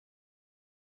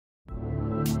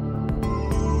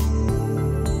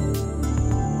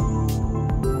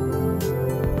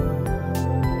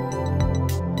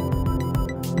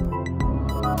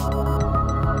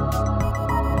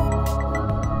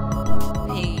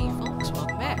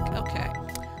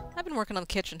been working on the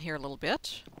kitchen here a little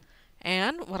bit,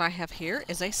 and what I have here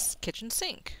is a kitchen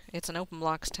sink. It's an open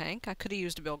blocks tank. I could have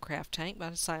used a Buildcraft tank, but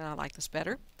I decided I like this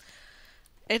better.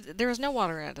 There is no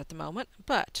water in it at the moment,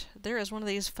 but there is one of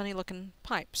these funny looking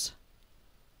pipes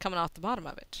coming off the bottom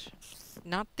of it.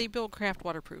 Not the Buildcraft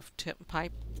waterproof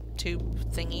pipe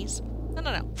tube thingies.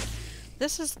 No.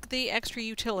 This is the extra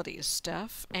utilities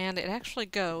stuff, and it actually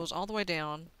goes all the way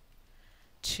down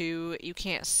to, you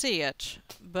can't see it,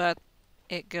 but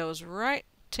it goes right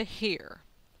to here.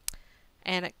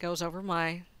 And it goes over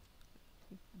my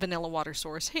vanilla water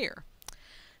source here.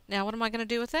 Now what am I going to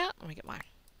do with that? Let me get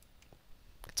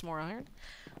some more iron.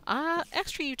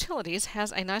 Extra Utilities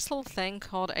has a nice little thing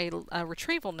called a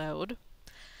retrieval node.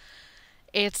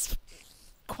 It's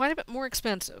quite a bit more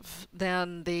expensive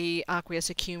than the aqueous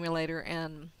accumulator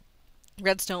and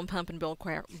redstone pump and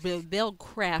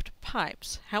Buildcraft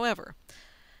pipes. However,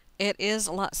 it is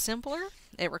a lot simpler.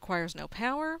 It requires no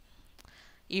power.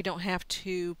 You don't have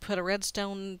to put a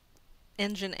redstone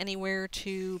engine anywhere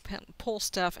to pull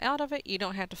stuff out of it. You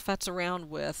don't have to futz around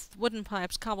with wooden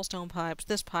pipes, cobblestone pipes,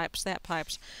 this pipes, that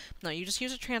pipes. No, you just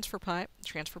use a transfer pipe.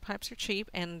 Transfer pipes are cheap,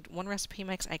 and one recipe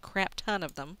makes a crap ton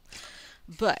of them.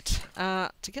 But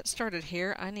to get started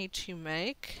here, I need to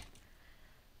make...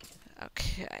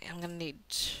 Okay, I'm going to need...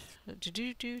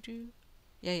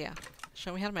 Yeah.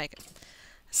 Show me how to make it.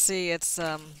 See, it's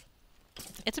a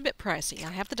bit pricey.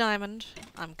 I have the diamond.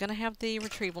 I'm going to have the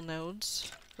retrieval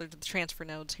nodes, the transfer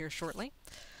nodes here shortly.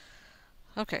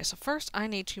 Okay, so first I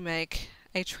need to make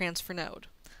a transfer node.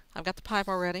 I've got the pipe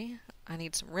already. I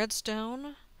need some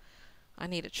redstone. I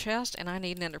need a chest, and I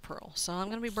need an ender pearl. So I'm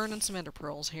going to be burning some ender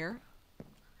pearls here.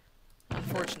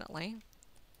 Unfortunately.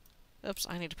 Oops,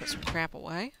 I need to put some crap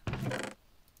away.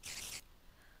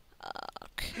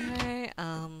 Okay,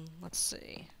 let's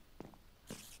see.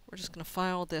 We're just going to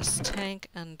file this tank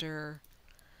under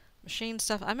machine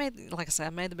stuff. Like I said,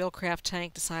 I made the Buildcraft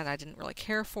tank, decided I didn't really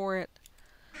care for it.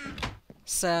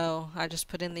 So I just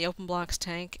put in the open blocks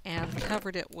tank and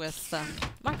covered it with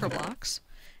micro blocks.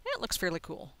 And it looks fairly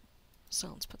cool. So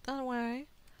let's put that away.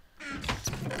 Let's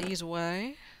put these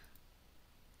away.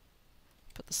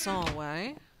 Put the saw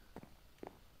away.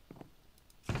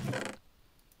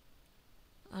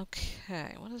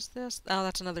 Okay, what is this? Oh,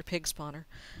 that's another pig spawner.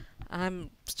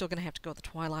 I'm still going to have to go with the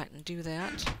Twilight and do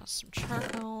that. Some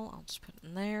charcoal, I'll just put it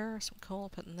in there. Some coal, I'll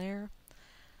put in there.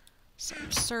 Some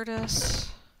Certus.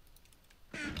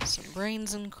 Some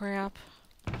brains and crap.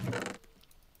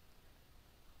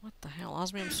 What the hell?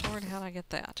 Osmium sword, how did I get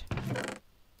that?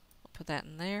 I'll put that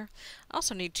in there. I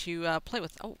also need to play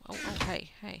with... Oh,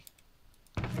 hey.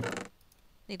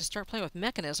 Need to start playing with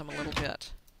mechanism a little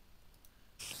bit.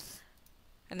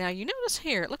 And now you notice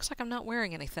here, it looks like I'm not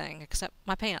wearing anything except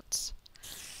my pants.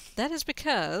 That is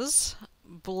because,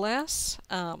 bless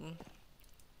Power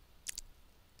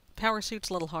Suit's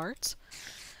little hearts,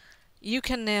 you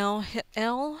can now hit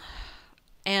L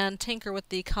and tinker with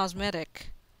the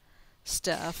cosmetic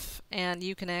stuff, and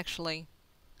you can actually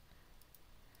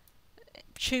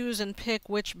choose and pick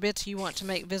which bits you want to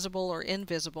make visible or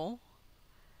invisible.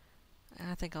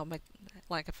 I think I'll make,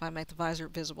 like if I make the visor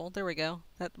visible, there we go.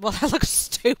 That looks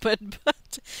stupid,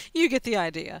 but you get the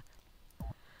idea.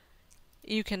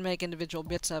 You can make individual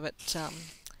bits of it.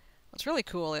 What's really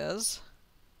cool is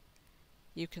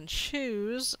you can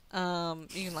choose, you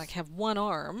can like have one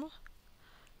arm.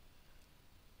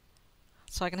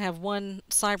 So I can have one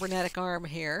cybernetic arm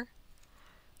here.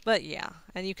 But yeah,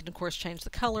 and you can of course change the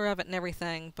color of it and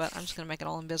everything, but I'm just going to make it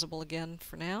all invisible again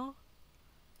for now.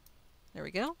 There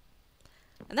we go.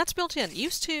 And that's built in.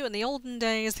 Used to, in the olden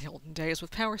days with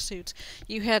power suits,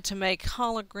 you had to make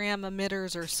hologram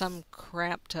emitters or some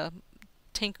crap to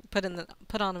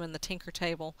put on them in the tinker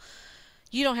table.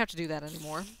 You don't have to do that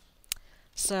anymore.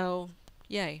 So,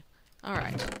 yay.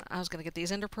 Alright, I was going to get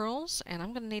these ender pearls, and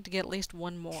I'm going to need to get at least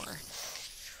one more.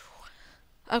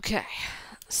 Okay,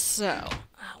 so,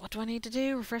 what do I need to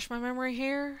do? Refresh my memory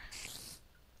here.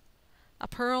 A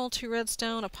pearl, 2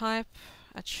 redstone, a pipe,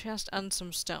 a chest, and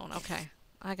some stone. Okay.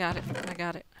 I got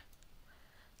it.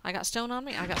 I got stone on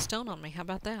me? I got stone on me. How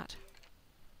about that?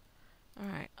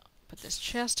 Alright. Put this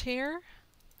chest here.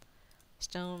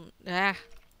 Stone.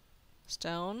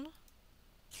 Stone.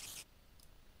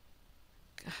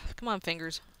 Come on,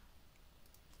 fingers.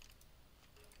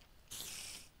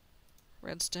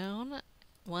 Redstone.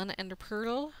 1 ender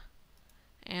pearl.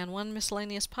 And 1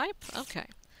 miscellaneous pipe. Okay.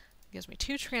 Gives me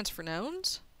 2 transfer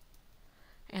nodes.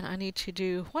 And I need to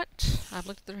do what? I've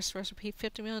looked at this recipe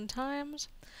 50 million times.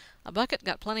 A bucket,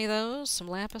 got plenty of those. Some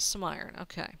lapis, some iron.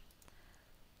 Okay.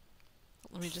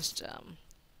 Let me just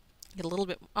get a little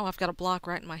bit... Oh, I've got a block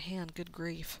right in my hand. Good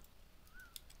grief.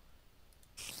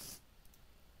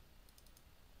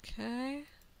 Okay.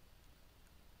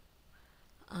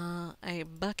 A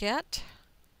bucket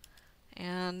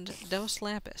and dos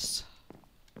lapis,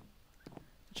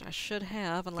 which I should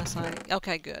have unless I...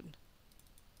 Okay, good.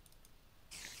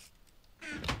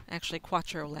 Actually,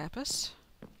 quattro lapis.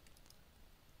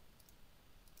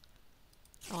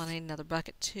 Oh, I need another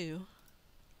bucket too.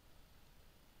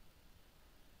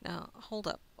 Now, hold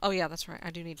up. Oh yeah, that's right. I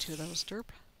do need 2 of those. Derp.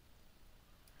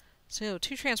 So,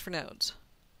 2 transfer nodes.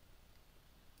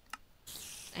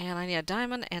 And I need a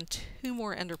diamond and 2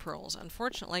 more ender pearls.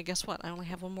 Unfortunately, guess what? I only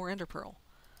have 1 more ender pearl.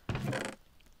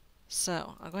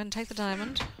 So, I'll go ahead and take the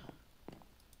diamond.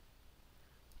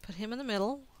 Put him in the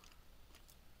middle.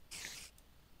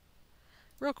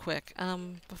 Real quick,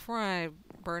 before I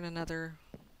burn another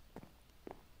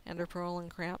ender pearl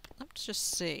and crap, let's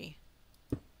just see.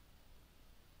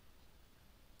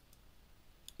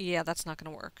 Yeah, that's not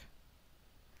going to work.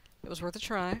 It was worth a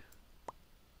try.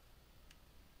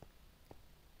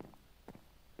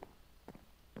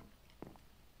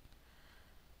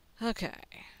 Okay.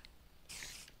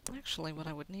 Actually, what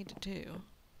I would need to do...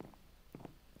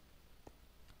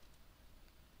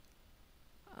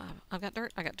 I've got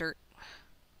dirt. I got dirt.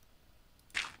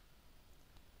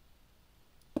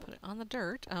 Put it on the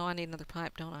dirt. Oh, I need another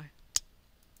pipe, don't I?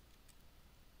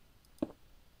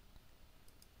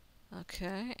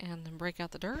 Okay, and then break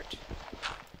out the dirt.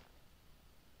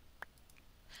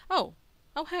 Oh!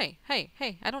 Oh, hey! Hey!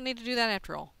 Hey! I don't need to do that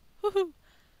after all. Woohoo!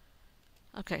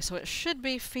 Okay, so it should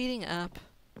be feeding up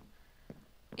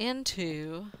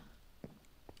into...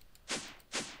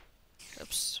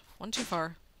 Oops. One too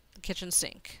far. The kitchen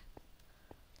sink.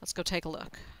 Let's go take a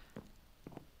look.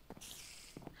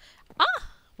 Ah!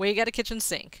 We got a kitchen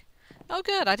sink. Oh,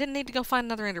 good. I didn't need to go find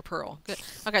another ender pearl. Good.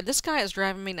 Okay, this guy is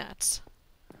driving me nuts.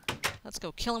 Let's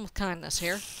go kill him with kindness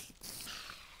here.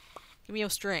 Give me your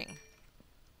string.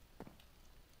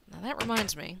 Now that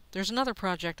reminds me, there's another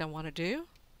project I want to do.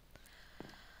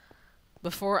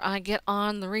 Before I get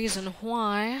on the reason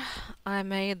why I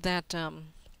made that,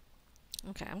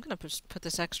 okay, I'm gonna put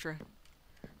this extra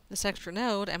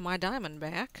node and my diamond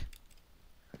back.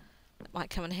 That might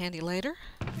come in handy later.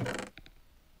 Put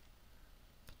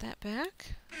that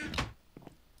back.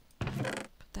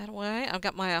 Put that away. I've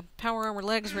got my power armor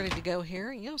legs ready to go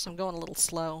here. Yes, I'm going a little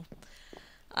slow.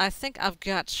 I think I've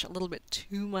got a little bit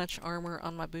too much armor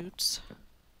on my boots.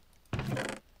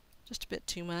 Just a bit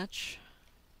too much.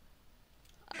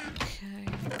 Okay.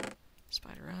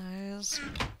 Spider eyes.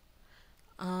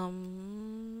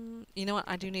 You know what?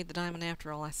 I do need the diamond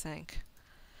after all, I think.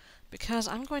 Because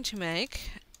I'm going to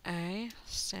make a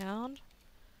sound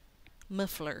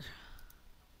muffler.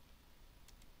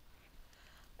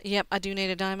 Yep, I do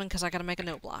need a diamond because I gotta make a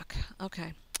note block.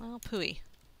 Okay. Oh, pooey.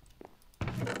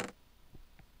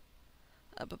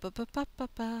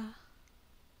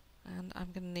 And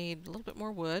I'm gonna need a little bit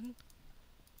more wood.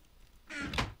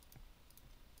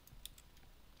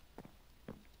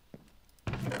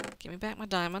 Give me back my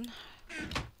diamond.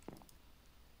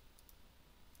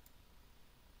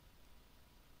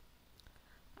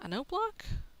 A note block?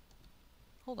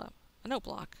 Hold up. A note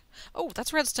block. Oh,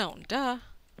 that's redstone. Duh.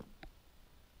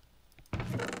 Oh,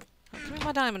 give me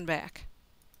my diamond back.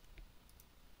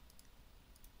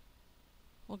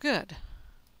 Well, good.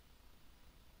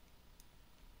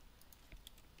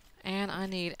 And I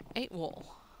need 8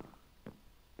 wool.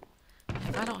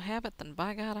 If I don't have it, then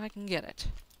by God, I can get it.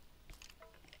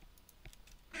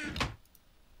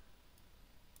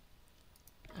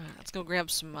 Alright, let's go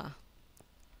grab some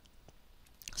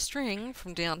string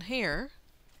from down here.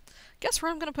 Guess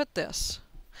where I'm going to put this?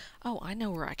 Oh, I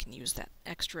know where I can use that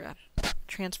extra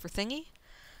transfer thingy.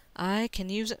 I can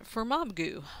use it for mob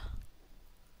goo.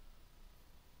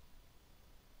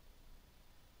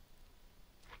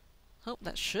 Oh,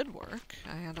 that should work.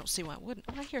 I don't see why it wouldn't.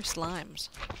 Oh, I hear slimes.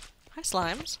 Hi,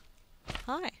 slimes.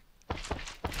 Hi.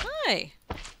 Hi!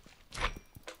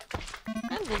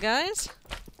 Hi, little guys.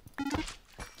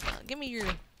 Give me your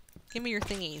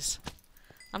thingies.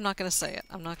 I'm not gonna say it.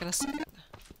 I'm not gonna say it.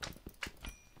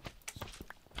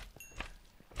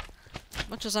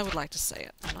 Much as I would like to say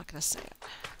it, I'm not gonna say it.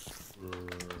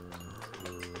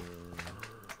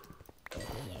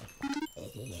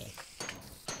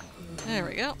 There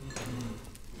we go.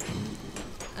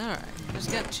 Alright, there's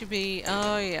got to be...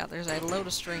 Oh yeah, there's a load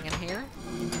of string in here.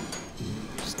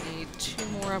 Just need 2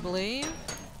 more, I believe.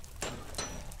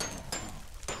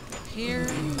 Here.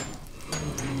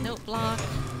 Note block.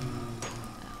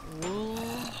 Wool.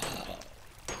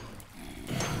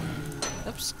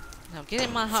 Oops. Now get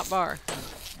in my hot bar.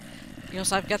 You know,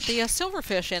 so I've got the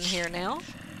silverfish in here now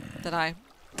that I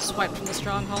swiped from the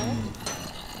stronghold.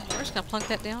 We're just gonna plunk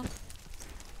that down.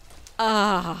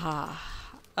 Ah.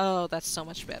 Oh, that's so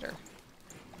much better.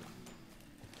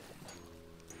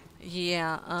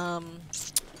 Yeah, I'm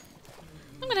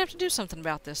gonna have to do something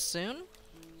about this soon.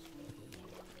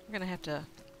 We're gonna have to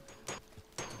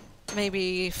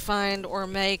maybe find or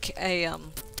make a,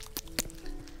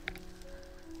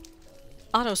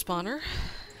 auto spawner.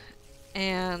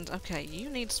 And, okay, you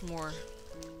need some more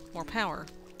power.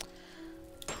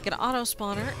 Get an auto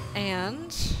spawner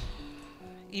and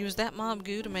use that mob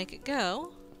goo to make it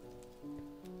go.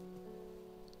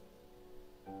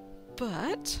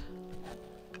 But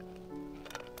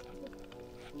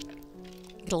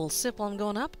get a little sip while I'm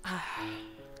going up.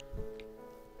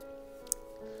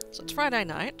 So it's Friday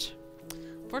night.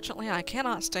 Fortunately, I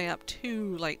cannot stay up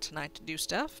too late tonight to do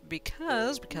stuff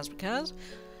because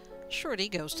Shorty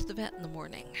goes to the vet in the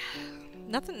morning.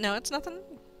 No, it's nothing.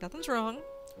 Nothing's wrong.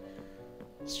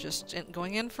 It's just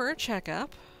going in for a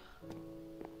checkup.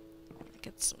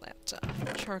 Get some of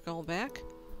that charcoal back.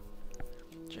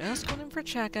 Just going in for a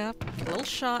checkup. Get a little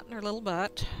shot in her little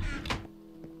butt.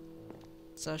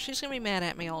 So she's gonna be mad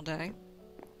at me all day.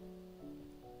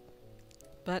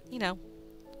 But, you know,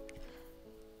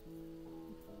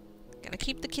 gotta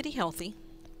keep the kitty healthy.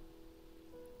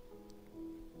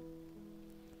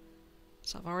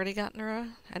 So I've already gotten her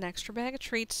an extra bag of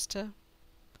treats to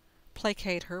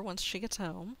placate her once she gets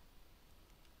home.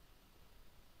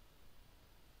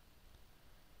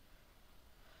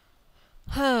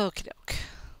 Okie doke.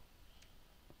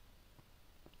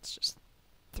 Let's just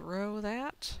throw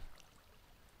that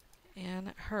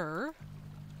in her.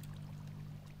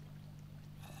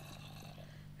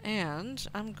 And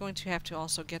I'm going to have to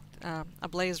also get a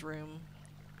blaze room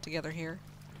together here.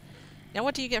 Now,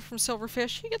 what do you get from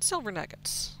silverfish? You get silver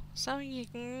nuggets. So you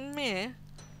can, meh.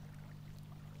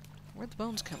 Where'd the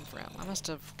bones come from? I must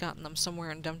have gotten them somewhere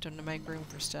and dumped them to make room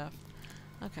for stuff.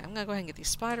 Okay, I'm gonna go ahead and get these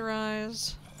spider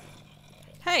eyes.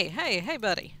 Hey,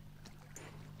 buddy.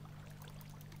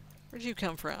 Where'd you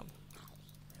come from?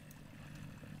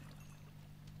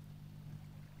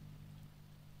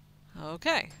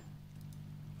 Okay.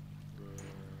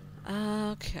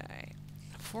 Okay.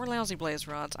 4 lousy blaze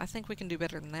rods. I think we can do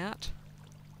better than that.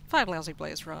 5 lousy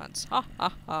blaze rods. Ha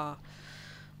ha ha.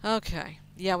 Okay.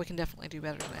 Yeah, we can definitely do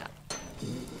better than that.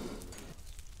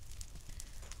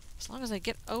 As long as I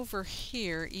get over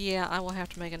here, yeah, I will have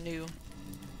to make a new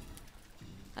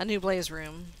blaze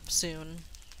room soon.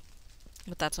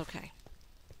 But that's okay.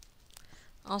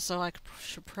 Also, I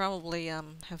should probably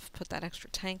have put that extra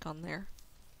tank on there.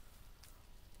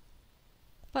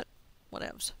 But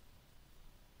whatevs.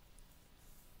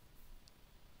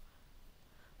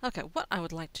 Okay, what I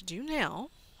would like to do now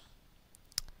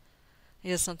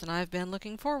is something I've been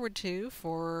looking forward to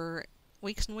for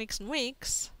weeks and weeks and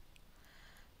weeks.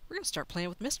 We're going to start playing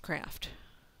with Mystcraft.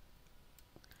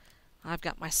 I've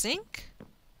got my sink,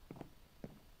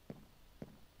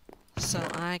 so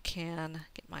I can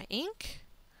get my ink,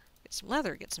 get some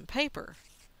leather, get some paper,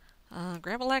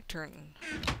 grab a lectern.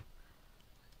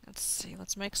 Let's see,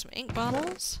 let's make some ink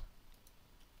bottles.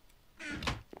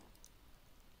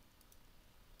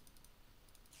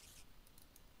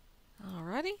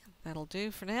 Alrighty, that'll do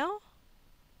for now.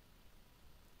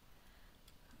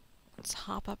 Let's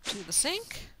hop up to the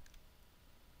sink.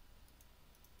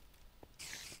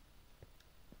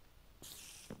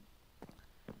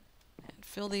 And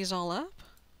fill these all up.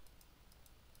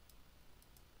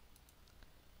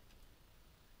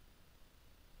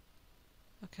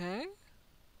 Okay.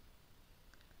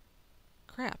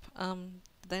 Crap,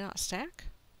 did they not stack?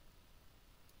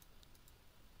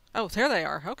 Oh, there they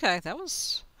are. Okay, that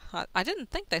was... I didn't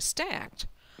think they stacked.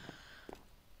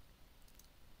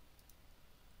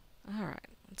 Alright,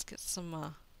 let's get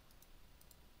some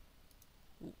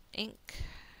ink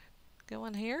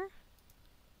going here.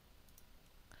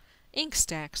 Ink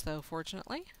stacks, though,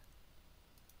 fortunately.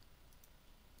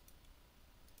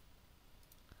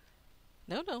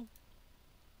 No.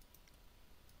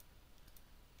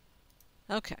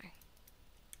 Okay.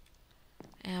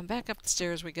 And back up the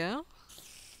stairs we go.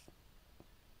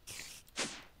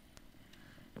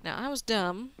 Now, I was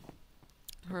dumb.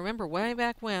 Remember way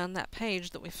back when, that page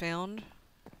that we found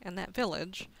in that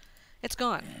village, it's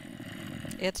gone.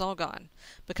 It's all gone.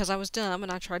 Because I was dumb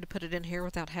and I tried to put it in here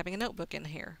without having a notebook in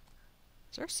here.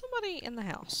 Is there somebody in the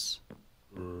house?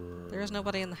 There is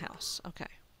nobody in the house. Okay.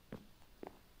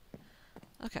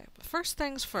 Okay, but first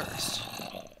things first.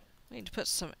 We need to put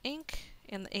some ink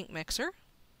in the ink mixer.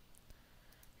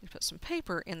 We need to put some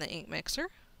paper in the ink mixer.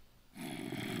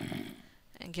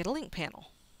 And get a link panel.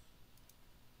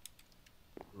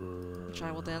 Which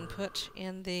I will then put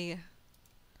in the...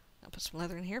 I'll put some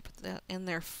leather in here, put that in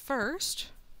there first.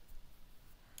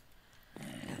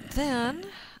 then,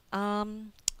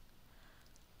 I'm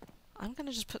going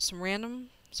to just put some random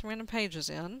pages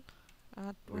in.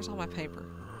 Where's all my paper?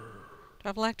 Do I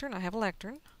have a lectern? I have a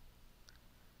lectern.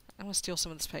 I'm going to steal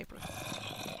some of this paper.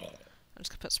 I'm just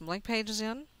going to put some blank pages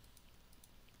in.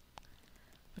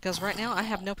 Because right now I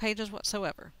have no pages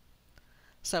whatsoever.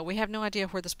 So we have no idea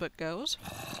where this book goes.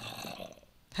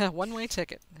 One-way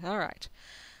ticket. Alright.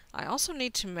 I also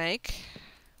need to make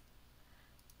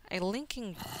a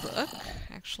linking book.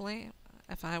 Actually,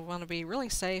 if I want to be really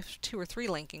safe, 2 or 3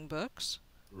 linking books.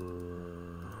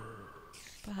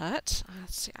 But,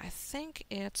 let's see, I think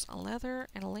it's a leather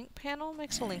and a link panel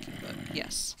makes a linking book.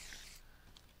 Yes.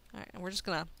 Alright, and we're just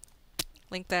going to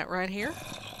link that right here.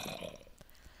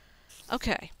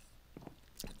 Okay.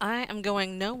 I am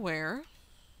going nowhere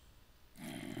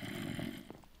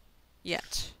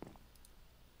yet.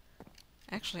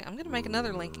 Actually, I'm going to make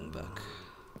another linking book.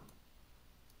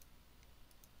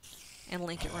 And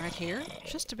link it right here,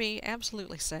 just to be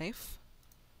absolutely safe.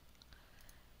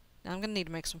 Now I'm going to need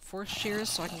to make some forest shears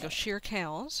so I can go shear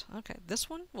cows. Okay, this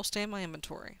one will stay in my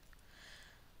inventory.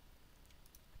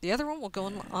 The other one will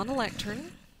go on a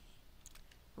lectern,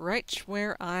 right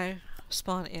where I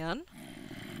spawn in.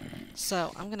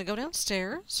 So I'm going to go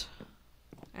downstairs.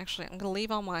 Actually, I'm going to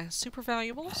leave all my super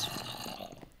valuables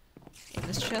in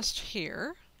this chest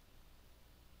here.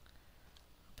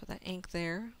 Put that ink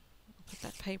there. Put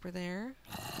that paper there.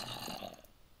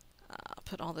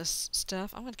 Put all this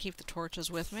stuff. I'm going to keep the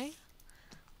torches with me.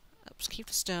 Oops, keep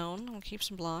the stone. I'm going to keep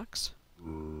some blocks.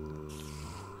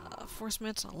 Force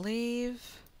mitts I'll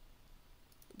leave.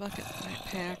 Bucket,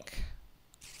 backpack,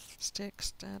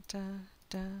 sticks,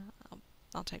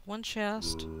 I'll take one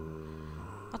chest.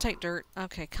 I'll take dirt.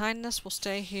 Okay, kindness will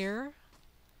stay here.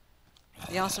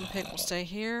 The awesome pick will stay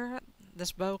here.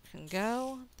 This bow can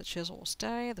go. The chisel will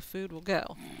stay. The food will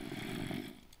go.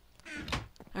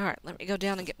 Alright, let me go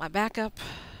down and get my backup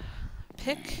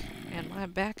pick and my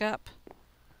backup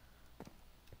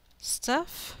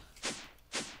stuff.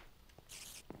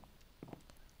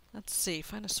 Let's see,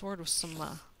 find a sword with some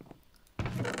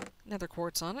nether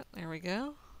quartz on it. There we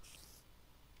go.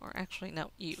 Or actually,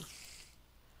 no, you.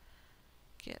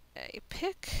 Get a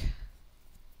pick.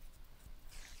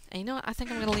 And you know what? I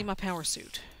think I'm going to leave my power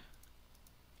suit.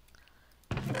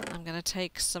 I'm going to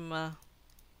take some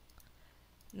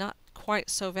not quite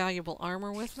so valuable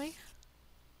armor with me.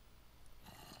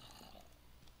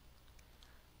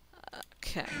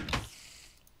 Okay.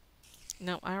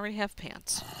 No, I already have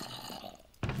pants.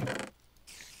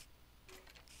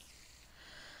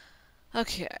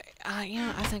 Okay,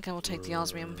 yeah, I think I will take the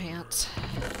osmium pants.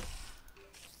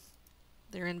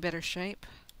 They're in better shape.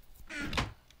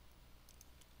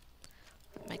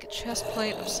 Make a chest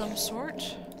plate of some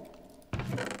sort.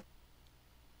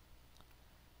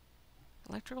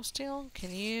 Electrical steel,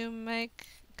 can you make...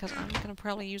 because I'm going to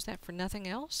probably use that for nothing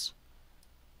else.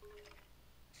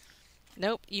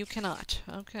 Nope, you cannot.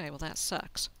 Okay, well that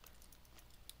sucks.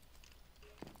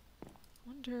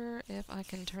 Wonder if I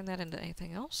can turn that into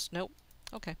anything else. Nope.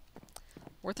 Okay.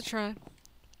 Worth a try.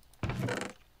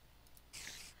 But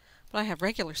I have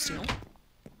regular steel.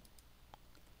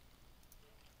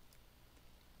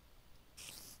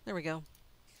 There we go.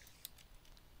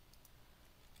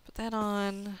 Put that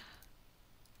on.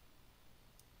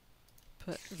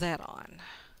 Put that on.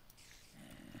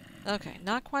 Okay,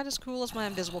 not quite as cool as my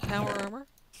invisible power armor,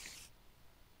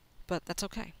 but that's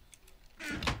okay.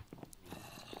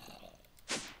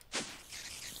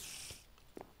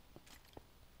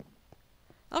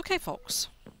 Okay, folks.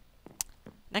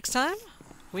 Next time,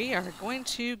 we are going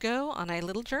to go on a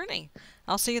little journey.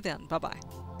 I'll see you then. Bye-bye.